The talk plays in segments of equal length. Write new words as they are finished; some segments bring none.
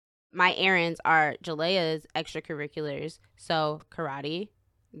my errands are Jalea's extracurriculars. So karate,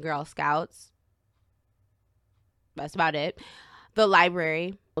 Girl Scouts. That's about it. The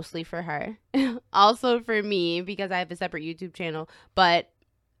library, mostly for her. Also for me, because I have a separate YouTube channel, but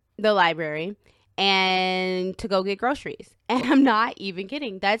the library and to go get groceries. And I'm not even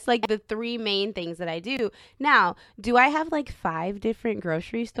kidding. That's like the three main things that I do. Now, do I have like 5 different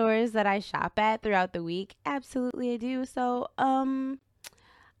grocery stores that I shop at throughout the week? Absolutely I do. So,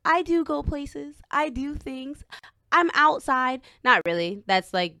 I do go places. I do things. I'm outside. Not really.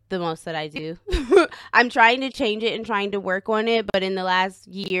 That's like the most that I do. I'm trying to change it and trying to work on it. But in the last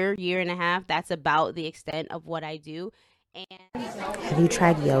year and a half, that's about the extent of what I do. Have you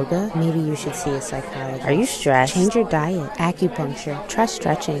tried yoga? Maybe you should see a psychologist. Are you stressed? Change your diet. Acupuncture. Try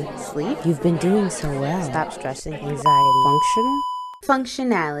stretching. Sleep. You've been doing so well. Stop stressing. Anxiety. Functional?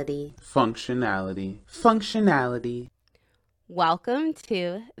 Functionality. Functionality. Functionality. Welcome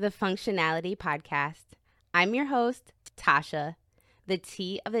to the Functionality Podcast. I'm your host, Tausha. The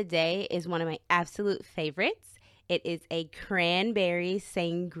tea of the day is one of my absolute favorites. It is a cranberry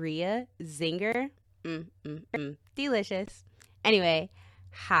sangria zinger. Delicious. Anyway,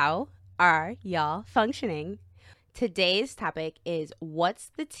 how are y'all functioning? Today's topic is what's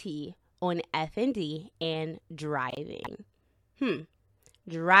the tea on FND and driving?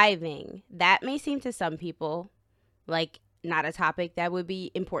 Driving. That may seem to some people like not a topic that would be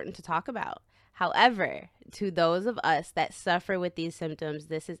important to talk about. However, to those of us that suffer with these symptoms,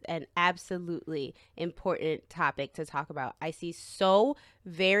 this is an absolutely important topic to talk about. I see so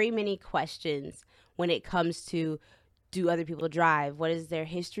very many questions when it comes to, do other people drive? What is their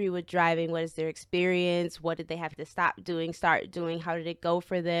history with driving? What is their experience? What did they have to stop doing, start doing? How did it go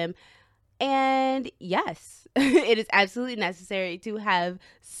for them? And yes, it is absolutely necessary to have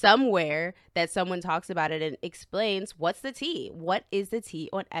somewhere that someone talks about it and explains what's the tea. What is the tea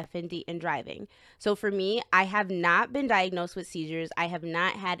on FND and driving? So for me, I have not been diagnosed with seizures. I have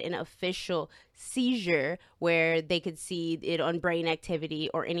not had an official seizure where they could see it on brain activity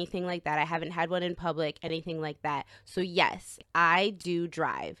or anything like that. I haven't had one in public, anything like that. So yes, I do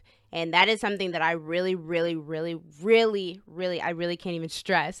drive. And that is something that I really can't even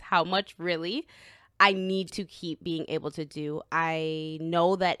stress how much really I need to keep being able to do. I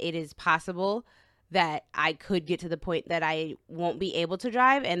know that it is possible that I could get to the point that I won't be able to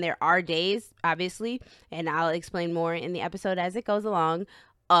drive. And there are days, obviously, and I'll explain more in the episode as it goes along,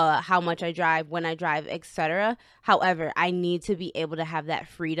 how much I drive, when I drive, etc. However, I need to be able to have that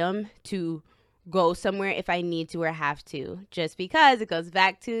freedom to go somewhere if I need to or have to, just because it goes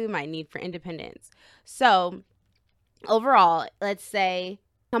back to my need for independence. So overall, let's say,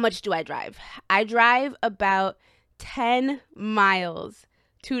 how much do I drive? I drive about 10 miles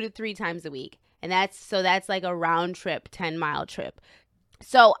 2 to 3 times a week. And that's like a round trip, 10-mile trip.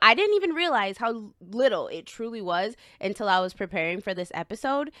 So I didn't even realize how little it truly was until I was preparing for this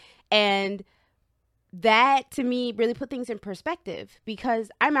episode. And that to me really put things in perspective, because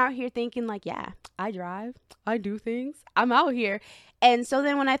I'm out here thinking like, yeah, I drive, I do things, I'm out here. And so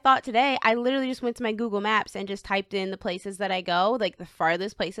then when I thought today, I literally just went to my Google Maps and just typed in the places that I go, like the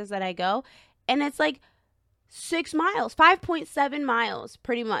farthest places that I go. And it's like 6 miles, 5.7 miles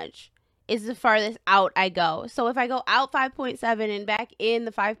pretty much is the farthest out I go. So if I go out 5.7 and back in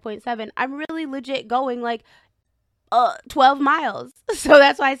the 5.7, I'm really legit going like 12 miles. So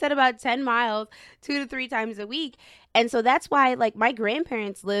that's why I said about 10 miles 2 to 3 times a week. And so that's why like my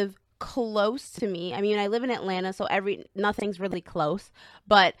grandparents live close to me. I mean, I live in Atlanta, so nothing's really close,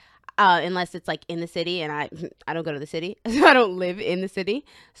 but unless it's like in the city, and I don't go to the city, so I don't live in the city.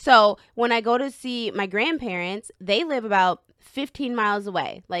 So when I go to see my grandparents, they live about 15 miles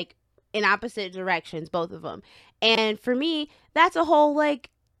away, like in opposite directions, both of them. And for me, that's a whole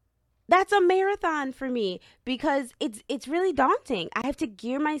that's a marathon for me, because it's really daunting. I have to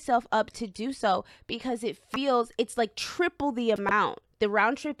gear myself up to do so, because it's like triple the amount. The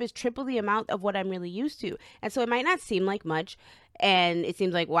round trip is triple the amount of what I'm really used to. And so it might not seem like much. And it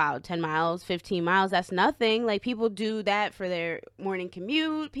seems like, wow, 10 miles, 15 miles, that's nothing. Like people do that for their morning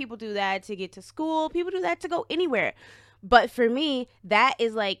commute. People do that to get to school. People do that to go anywhere. But for me, that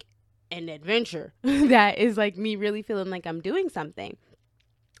is like an adventure. That is like me really feeling like I'm doing something.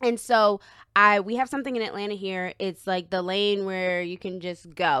 And so we have something in Atlanta here. It's like the lane where you can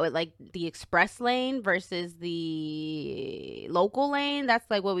just go. It like the express lane versus the local lane. That's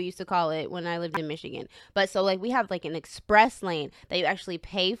like what we used to call it when I lived in Michigan. But so like we have like an express lane that you actually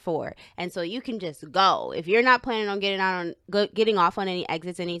pay for. And so you can just go. If you're not planning on getting off on any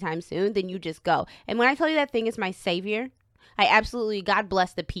exits anytime soon, then you just go. And when I tell you that thing is my savior, I absolutely, God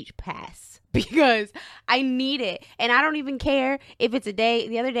bless the Peach Pass, because I need it. And I don't even care if it's a day.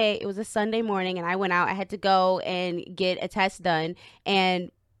 The other day, it was a Sunday morning, and I went out. I had to go and get a test done,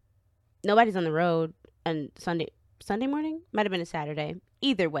 and nobody's on the road on Sunday morning. Might have been a Saturday.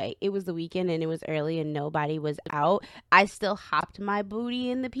 Either way, it was the weekend and it was early and nobody was out. I still hopped my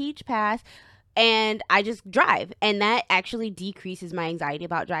booty in the Peach Pass and I just drive. And that actually decreases my anxiety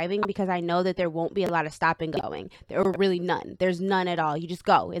about driving, because I know that there won't be a lot of stop and going. There are really none. There's none at all. You just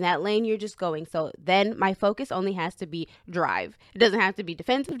go. In that lane, you're just going. So then my focus only has to be drive. It doesn't have to be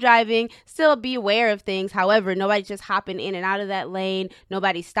defensive driving. Still be aware of things. However, nobody's just hopping in and out of that lane.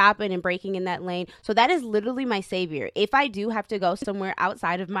 Nobody's stopping and braking in that lane. So that is literally my savior. If I do have to go somewhere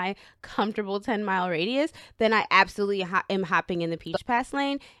outside of my comfortable 10-mile radius, then I absolutely am hopping in the Peach Pass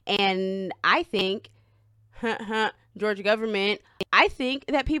lane. And I think, Georgia government, I think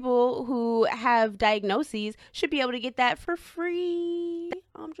that people who have diagnoses should be able to get that for free.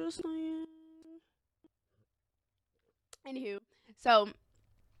 I'm just saying. Anywho, so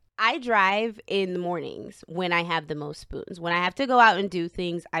I drive in the mornings when I have the most spoons. When I have to go out and do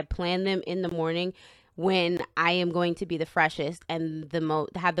things, I plan them in the morning when I am going to be the freshest and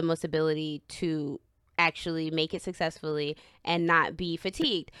have the most ability to actually make it successfully and not be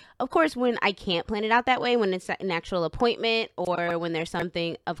fatigued. Of course, when I can't plan it out that way, when it's an actual appointment or when there's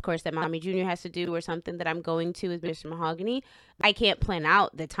something, of course, that Mommy Junior has to do or something that I'm going to with Mr. Mahogany, I can't plan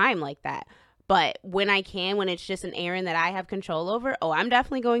out the time like that. But when I can, when it's just an errand that I have control over, I'm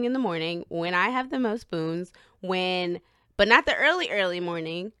definitely going in the morning when I have the most spoons, but not the early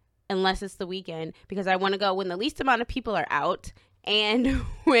morning, unless it's the weekend, because I want to go when the least amount of people are out and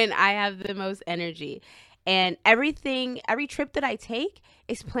when I have the most energy. And every trip that I take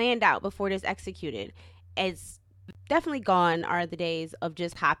is planned out before it is executed. It's definitely gone are the days of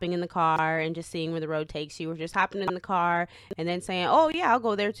just hopping in the car and just seeing where the road takes you, or just hopping in the car and then saying, oh yeah, I'll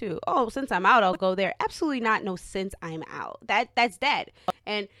go there too. Oh, since I'm out, I'll go there. Absolutely not. No, since I'm out. That's dead.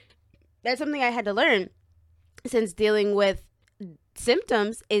 And that's something I had to learn since dealing with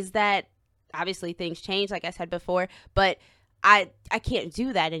symptoms, is that obviously things change, like I said before, but I can't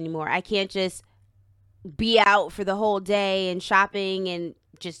do that anymore. I can't just be out for the whole day and shopping and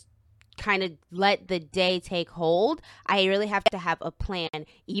just kind of let the day take hold. I really have to have a plan.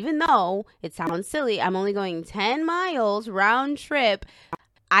 Even though it sounds silly, I'm only going 10 miles round trip,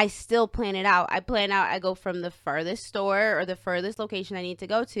 I still plan it out. I go from the furthest store or the furthest location I need to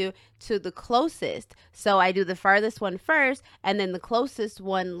go to the closest. So I do the farthest one first and then the closest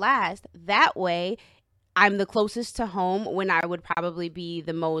one last. That way, I'm the closest to home when I would probably be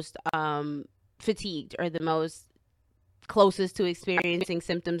the most fatigued or the most closest to experiencing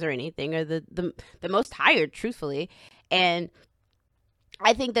symptoms or anything, or the most tired, truthfully. And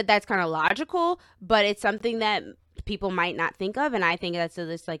I think that that's kind of logical, but it's something that people might not think of. And I think that's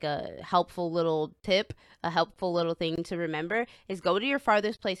just like a helpful little tip, a helpful little thing to remember, is go to your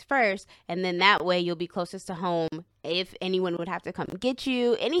farthest place first. And then that way you'll be closest to home. If anyone would have to come get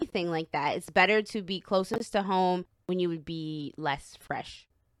you, anything like that, it's better to be closest to home when you would be less fresh.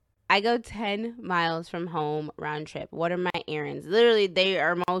 I go 10 miles from home round trip. What are my errands? Literally, they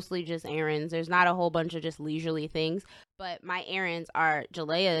are mostly just errands. There's not a whole bunch of just leisurely things. But my errands are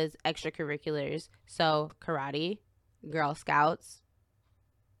Jalea's extracurriculars. So karate, Girl Scouts.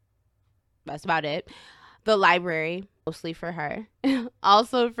 That's about it. The library, mostly for her.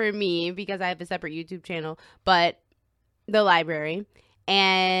 Also for me, because I have a separate YouTube channel. But the library.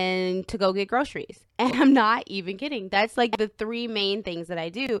 And to go get groceries. And I'm not even kidding. That's like the three main things that I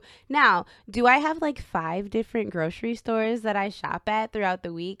do. Now, do I have like 5 different grocery stores that I shop at throughout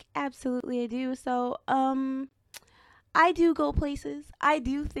the week? Absolutely I do. So, I do go places. I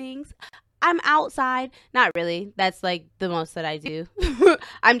do things. I'm outside. Not really. That's like the most that I do.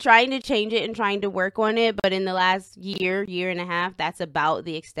 I'm trying to change it and trying to work on it. But in the last year and a half, that's about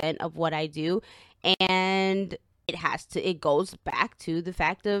the extent of what I do. And it goes back to the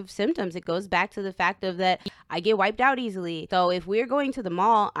fact of symptoms. It goes back to the fact of that I get wiped out easily. So if we're going to the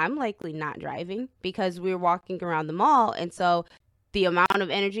mall, I'm likely not driving because we're walking around the mall. And so the amount of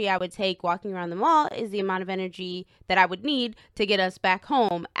energy I would take walking around the mall is the amount of energy that I would need to get us back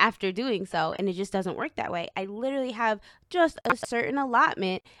home after doing so. And it just doesn't work that way. I literally have just a certain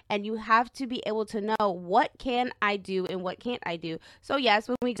allotment, and you have to be able to know what can I do and what can't I do. So yes,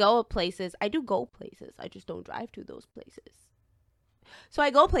 when we go places, I do go places. I just don't drive to those places. So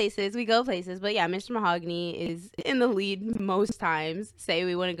we go places, but yeah, Mr. Mahogany is in the lead most times. Say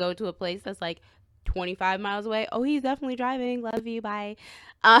we want to go to a place that's like 25 miles away. Oh, he's definitely driving. Love you. Bye.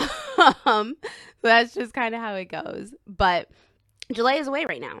 So that's just kind of how it goes. But Jalea is away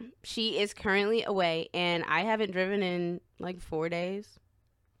right now. She is currently away, and I haven't driven in like 4 days.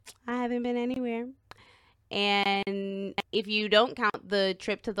 I haven't been anywhere. And if you don't count the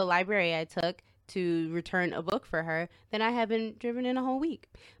trip to the library I took to return a book for her, then I haven't driven in a whole week.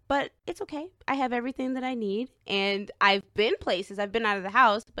 But it's okay. I have everything that I need. And I've been places, I've been out of the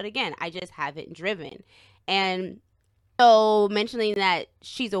house, but again, I just haven't driven. And so mentioning that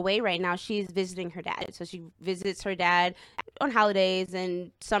she's away right now, she's visiting her dad. So she visits her dad on holidays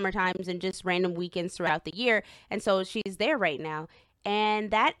and summer times and just random weekends throughout the year. And so she's there right now. And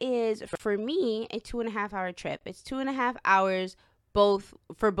that is, for me, a 2.5 hour trip. It's 2.5 hours both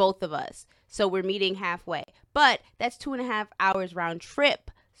for both of us. So we're meeting halfway. But that's 2.5 hours round trip.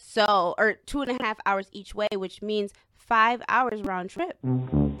 So, or 2.5 hours each way, which means 5 hours round trip.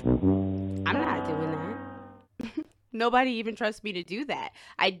 I'm not doing that. Nobody even trusts me to do that.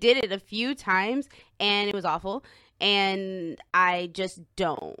 I did it a few times and it was awful. And I just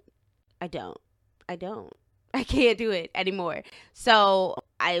don't. I can't do it anymore. So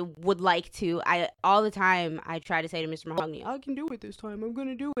I would like to. All the time I try to say to Mr. Mahogany, I can do it this time. I'm going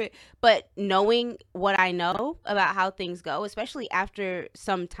to do it. But knowing what I know about how things go, especially after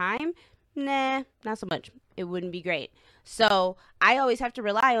some time, nah, not so much. It wouldn't be great. So I always have to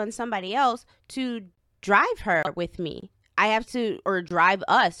rely on somebody else to drive her with me. I have to, or drive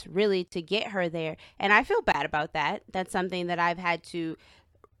us really, to get her there. And I feel bad about that. That's something that I've had to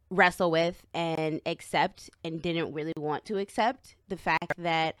wrestle with and accept, and didn't really want to accept the fact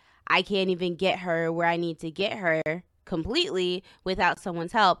that I can't even get her where I need to get her completely without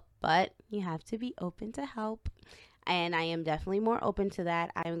someone's help. But you have to be open to help. And I am definitely more open to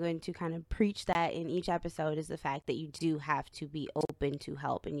that. I'm going to kind of preach that in each episode, is the fact that you do have to be open to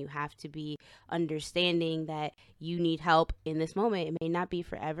help, and you have to be understanding that you need help in this moment. It may not be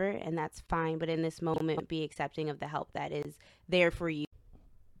forever, and that's fine. But in this moment, be accepting of the help that is there for you.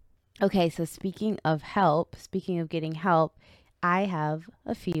 Okay, so speaking of help, speaking of getting help, I have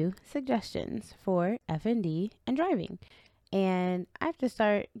a few suggestions for FND and driving. And I have to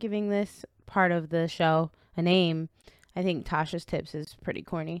start giving this part of the show a name. I think Tausha's tips is pretty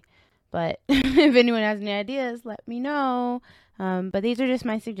corny, but if anyone has any ideas, let me know. But these are just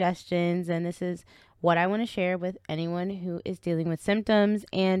my suggestions, and this is what I want to share with anyone who is dealing with symptoms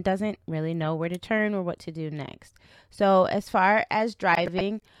and doesn't really know where to turn or what to do next. So as far as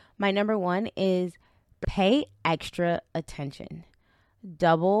driving, my number one is pay extra attention.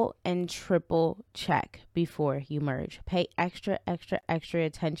 Double and triple check before you merge. Pay extra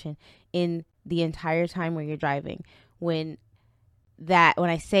attention in the entire time where you're driving. When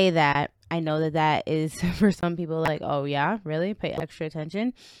I say that, I know that is for some people like, oh yeah, really? Pay extra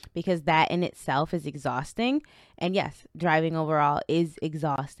attention? Because that in itself is exhausting. And yes, driving overall is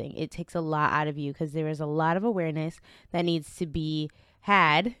exhausting. It takes a lot out of you because there is a lot of awareness that needs to be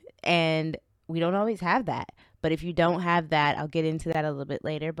had, and we don't always have that. But if you don't have that, I'll get into that a little bit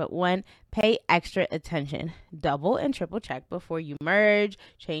later. But one, pay extra attention. Double and triple check before you merge,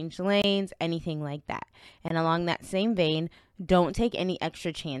 change lanes, anything like that. And along that same vein, don't take any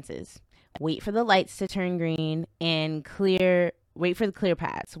extra chances. Wait for the lights to turn green and wait for the clear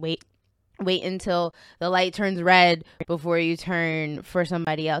paths. Wait until the light turns red before you turn for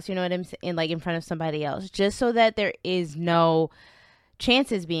somebody else. You know what I'm saying? Like in front of somebody else, just so that there is no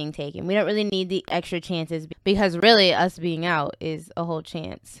chances being taken. We don't really need the extra chances because really us being out is a whole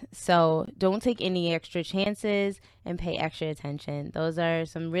chance. So don't take any extra chances and pay extra attention. Those are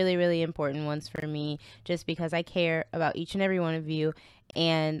some really, really important ones for me, just because I care about each and every one of you,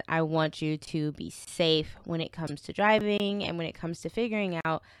 and I want you to be safe when it comes to driving and when it comes to figuring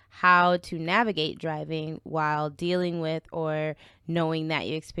out how to navigate driving while dealing with or knowing that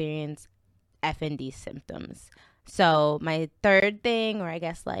you experience FND symptoms. So my third thing, or I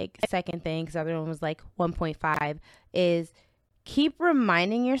guess like second thing, because the other one was like 1.5, is keep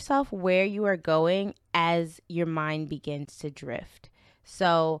reminding yourself where you are going as your mind begins to drift.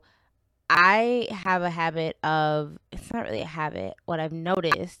 So I have a habit of, it's not really a habit, what I've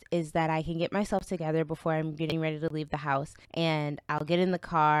noticed is that I can get myself together before I'm getting ready to leave the house, and I'll get in the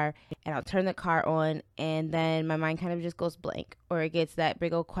car and I'll turn the car on, and then my mind kind of just goes blank, or it gets that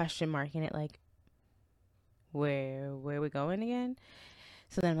big old question mark in it, like, where are we going again?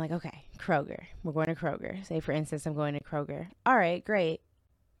 So then I'm like, okay, Kroger. We're going to Kroger. Say, for instance, I'm going to Kroger. All right, great.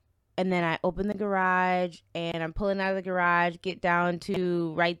 And then I open the garage and I'm pulling out of the garage, get down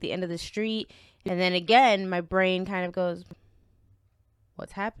to right the end of the street. And then again, my brain kind of goes,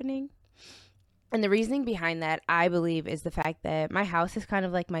 what's happening? And the reasoning behind that, I believe, is the fact that my house is kind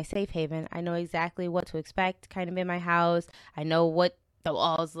of like my safe haven. I know exactly what to expect kind of in my house. I know what the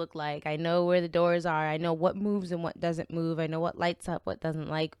walls look like. I know where the doors are. I know what moves and what doesn't move. I know what lights up, what doesn't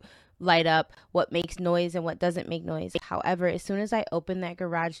light up, what makes noise and what doesn't make noise. However, as soon as I open that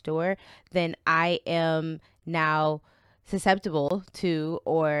garage door, then I am now susceptible to,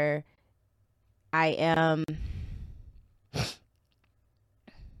 or I'm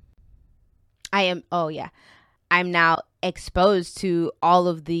now exposed to all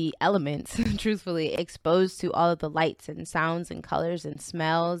of the elements, truthfully, exposed to all of the lights and sounds and colors and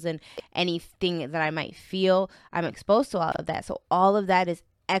smells and anything that I might feel. I'm exposed to all of that. So all of that is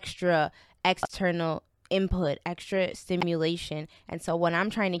extra external input, extra stimulation. And so when I'm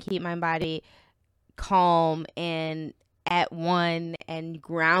trying to keep my body calm and at one and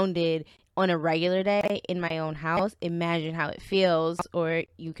grounded on a regular day in my own house, imagine how it feels, or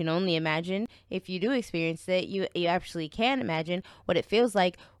you can only imagine if you do experience it. You actually can imagine what it feels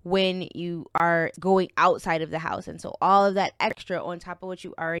like when you are going outside of the house. And so all of that extra on top of what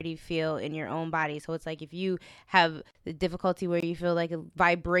you already feel in your own body. So it's like if you have the difficulty where you feel like a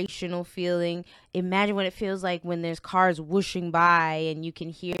vibrational feeling, imagine what it feels like when there's cars whooshing by and you can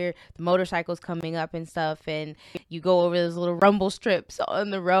hear the motorcycles coming up and stuff, and you go over those little rumble strips on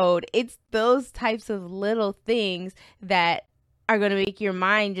the road. It's those types of little things that are going to make your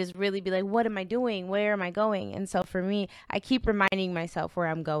mind just really be like, what am I doing? Where am I going? And so for me, I keep reminding myself where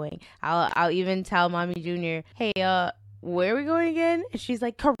I'm going. I'll even tell Mommy Junior, hey, where are we going again? And she's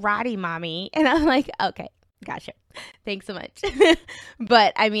like, karate, Mommy. And I'm like, okay, gotcha. Thanks so much.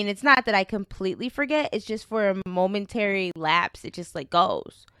 But I mean, it's not that I completely forget. It's just for a momentary lapse. It just like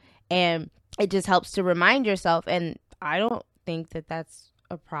goes. And it just helps to remind yourself. And I don't think that that's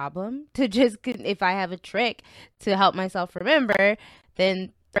a problem to just, if I have a trick to help myself remember,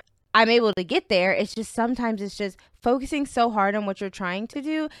 then I'm able to get there. It's just sometimes it's just focusing so hard on what you're trying to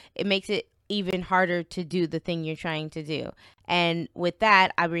do, it makes it even harder to do the thing you're trying to do. And with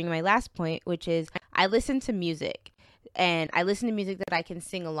that, I bring my last point, which is I listen to music. And I listen to music that I can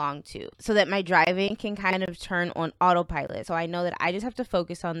sing along to so that my driving can kind of turn on autopilot. So I know that I just have to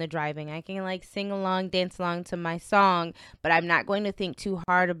focus on the driving. I can like sing along, dance along to my song, but I'm not going to think too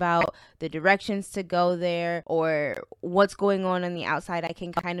hard about the directions to go there or what's going on the outside. I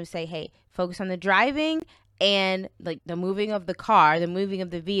can kind of say, hey, focus on the driving and like the moving of the car, the moving of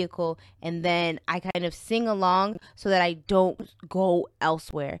the vehicle, and then I kind of sing along so that I don't go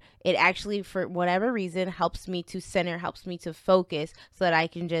elsewhere. It actually, for whatever reason, helps me to center, helps me to focus so that I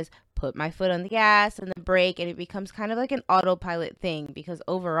can just put my foot on the gas and the brake, and it becomes kind of like an autopilot thing, because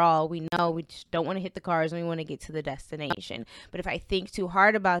overall we know we just don't want to hit the cars and we want to get to the destination. But if I think too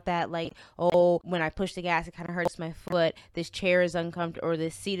hard about that, like, oh, when I push the gas it kind of hurts my foot, this chair is uncomfortable or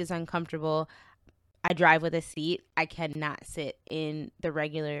this seat is uncomfortable, I drive with a seat. I cannot sit in the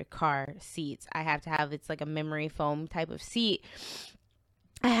regular car seats. I have to have, it's like a memory foam type of seat.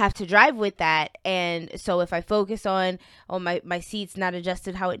 I have to drive with that. And so if I focus on, oh, my seat's not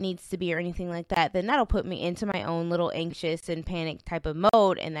adjusted how it needs to be or anything like that, then that'll put me into my own little anxious and panic type of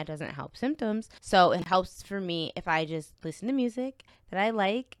mode, and that doesn't help symptoms. So it helps for me if I just listen to music that I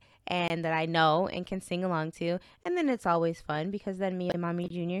like and that I know and can sing along to. And then it's always fun because then me and Mommy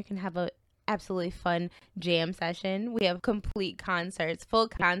Junior can have a absolutely fun jam session. We have complete concerts, full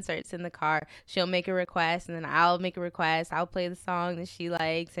concerts in the car. She'll make a request and then I'll make a request. I'll play the song that she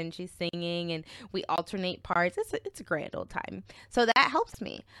likes and she's singing and we alternate parts. It's a grand old time. So that helps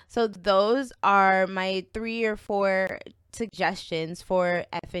me. So those are my 3 or 4 suggestions for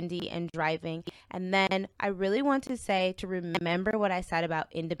FND and driving. And then I really want to say to remember what I said about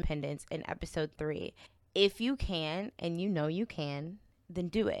independence in episode 3. If you can, and you know you can, then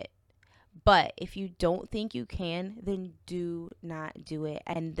do it. But if you don't think you can, then do not do it.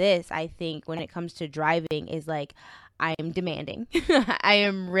 And this, I think, when it comes to driving is like, I am demanding.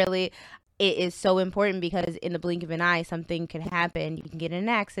 It is so important because in the blink of an eye, something can happen. You can get in an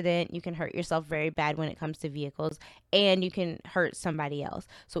accident. You can hurt yourself very bad when it comes to vehicles, and you can hurt somebody else.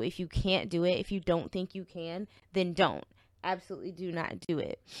 So if you can't do it, if you don't think you can, then don't. Absolutely do not do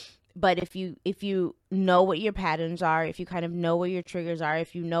it. But if you know what your patterns are, if you kind of know what your triggers are,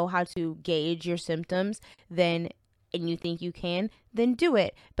 if you know how to gauge your symptoms, then and you think you can, then do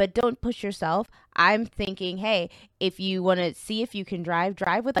it. But don't push yourself. I'm thinking, hey, if you want to see if you can drive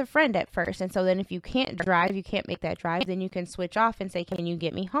with a friend at first. And so then if you can't drive, you can't make that drive, then you can switch off and say, can you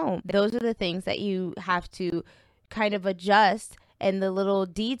get me home? Those are the things that you have to kind of adjust, and the little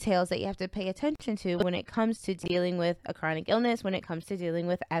details that you have to pay attention to when it comes to dealing with a chronic illness, when it comes to dealing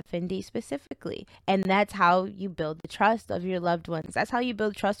with FND specifically. And that's how you build the trust of your loved ones. That's how you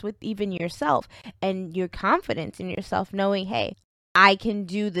build trust with even yourself and your confidence in yourself, knowing, hey, I can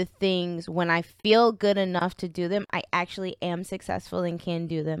do the things when I feel good enough to do them. I actually am successful and can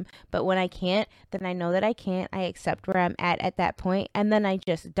do them. But when I can't, then I know that I can't. I accept where I'm at that point, and then I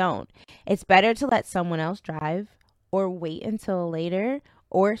just don't. It's better to let someone else drive or wait until later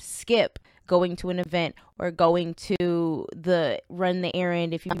or skip going to an event or going to run the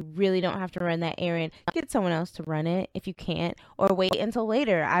errand. If you really don't have to run that errand, get someone else to run it if you can't, or wait until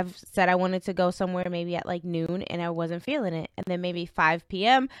later. I've said I wanted to go somewhere maybe at like noon and I wasn't feeling it. And then maybe 5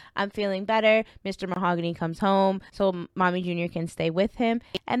 p.m. I'm feeling better. Mr. Mahogany comes home so Mommy Junior can stay with him.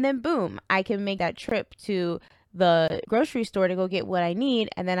 And then boom, I can make that trip to the grocery store to go get what I need,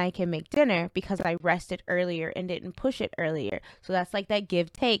 and then I can make dinner because I rested earlier and didn't push it earlier. So that's like that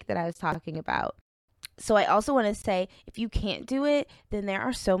give take that I was talking about. So I also want to say, if you can't do it, then there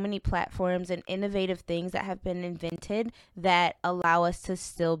are so many platforms and innovative things that have been invented that allow us to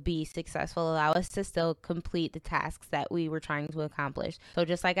still be successful, allow us to still complete the tasks that we were trying to accomplish. So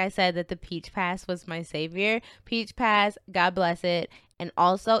just like I said that the Peach Pass was my savior, Peach Pass, God bless it. And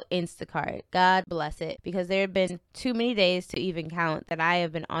also Instacart, God bless it, because there have been too many days to even count that I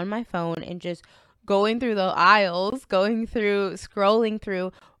have been on my phone and just going through the aisles, scrolling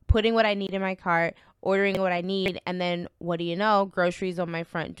through, putting what I need in my cart, ordering what I need, and then what do you know, groceries on my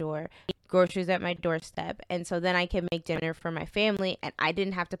front door, groceries at my doorstep. And so then I can make dinner for my family, and I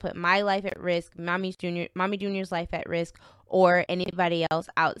didn't have to put my life at risk, Mommy Junior's life at risk, or anybody else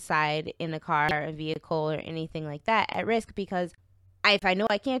outside in a car, a vehicle, or anything like that at risk, because if I know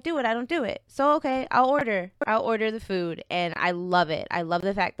I can't do it, I don't do it. So, okay, I'll order the food, and I love it. I love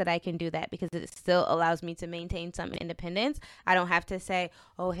the fact that I can do that because it still allows me to maintain some independence. I don't have to say,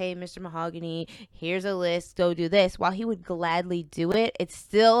 oh, hey, Mr. Mahogany, here's a list, go do this. While he would gladly do it, it's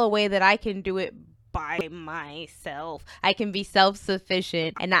still a way that I can do it by myself. I can be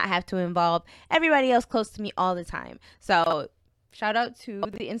self-sufficient and not have to involve everybody else close to me all the time. So shout out to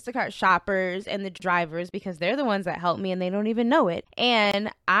the Instacart shoppers and the drivers, because they're the ones that help me and they don't even know it. And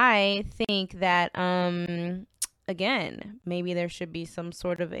I think that, again, maybe there should be some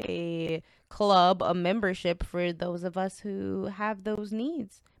sort of a club, a membership for those of us who have those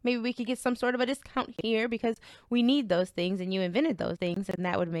needs. Maybe we could get some sort of a discount here because we need those things and you invented those things, and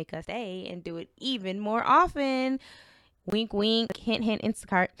that would make us stay and do it even more often. Wink, wink, hint, hint,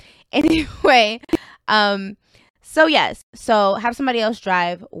 Instacart. Anyway, so yes, so have somebody else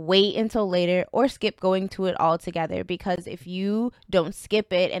drive, wait until later, or skip going to it altogether, because if you don't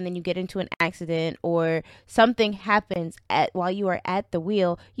skip it and then you get into an accident or something happens while you are at the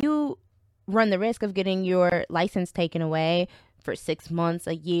wheel, you run the risk of getting your license taken away for 6 months,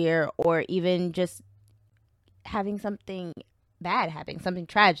 a year, or even just having something bad happen, something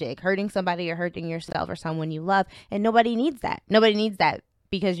tragic, hurting somebody or hurting yourself or someone you love. And nobody needs that. Nobody needs that.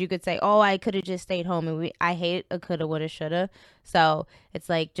 Because you could say, oh, I could have just stayed home. And I hate a coulda, woulda, shoulda. So it's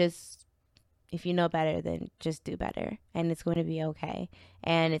like, just, if you know better, then just do better. And it's going to be okay.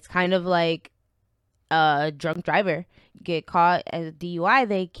 And it's kind of like a drunk driver. Get caught as a DUI,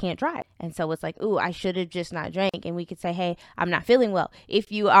 they can't drive. And so it's like, ooh, I should have just not drank. And we could say, hey, I'm not feeling well.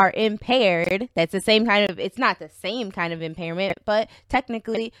 If you are impaired, that's the same kind of, it's not the same kind of impairment, but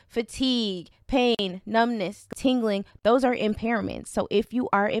technically fatigue, pain, numbness, tingling, those are impairments. So if you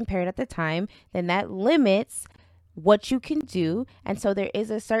are impaired at the time, then that limits what you can do. And so there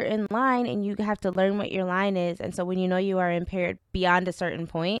is a certain line and you have to learn what your line is. And so when you know you are impaired beyond a certain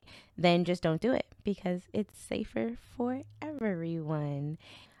point, then just don't do it because it's safer for everyone.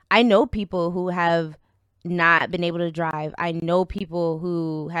 I know people who have not been able to drive. I know people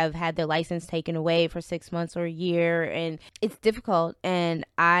who have had their license taken away for 6 months or a year, and it's difficult. And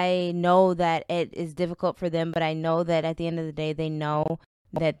I know that it is difficult for them, but I know that at the end of the day, they know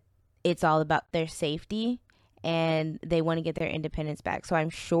that it's all about their safety and they want to get their independence back. So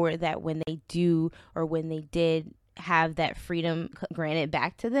I'm sure that when they do, or when they did have that freedom granted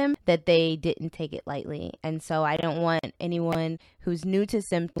back to them, that they didn't take it lightly. And so I don't want anyone who's new to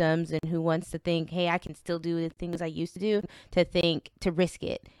symptoms and who wants to think, hey, I can still do the things I used to do, to risk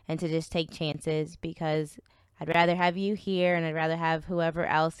it and to just take chances, because I'd rather have you here and I'd rather have whoever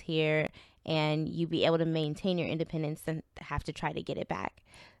else here and you be able to maintain your independence than have to try to get it back.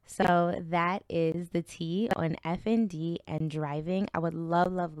 So that is the tea on FND and driving. I would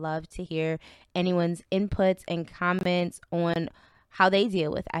love to hear anyone's inputs and comments on how they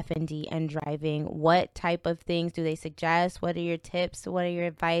deal with FND and driving. What type of things do they suggest? What are your tips? What are your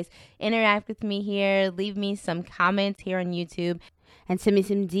advice? Interact with me here. Leave me some comments here on YouTube and send me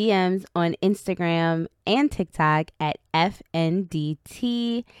some DMs on Instagram and TikTok at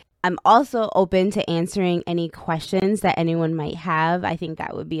FNDT. I'm also open to answering any questions that anyone might have. I think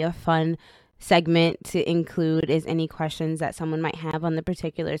that would be a fun segment to include is any questions that someone might have on the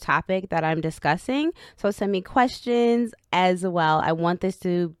particular topic that I'm discussing. So send me questions as well. I want this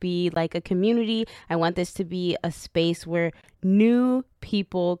to be like a community. I want this to be a space where new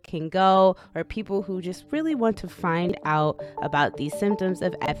people can go, or people who just really want to find out about these symptoms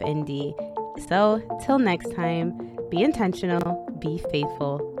of FND. So till next time, be intentional, be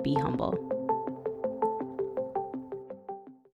faithful, be humble.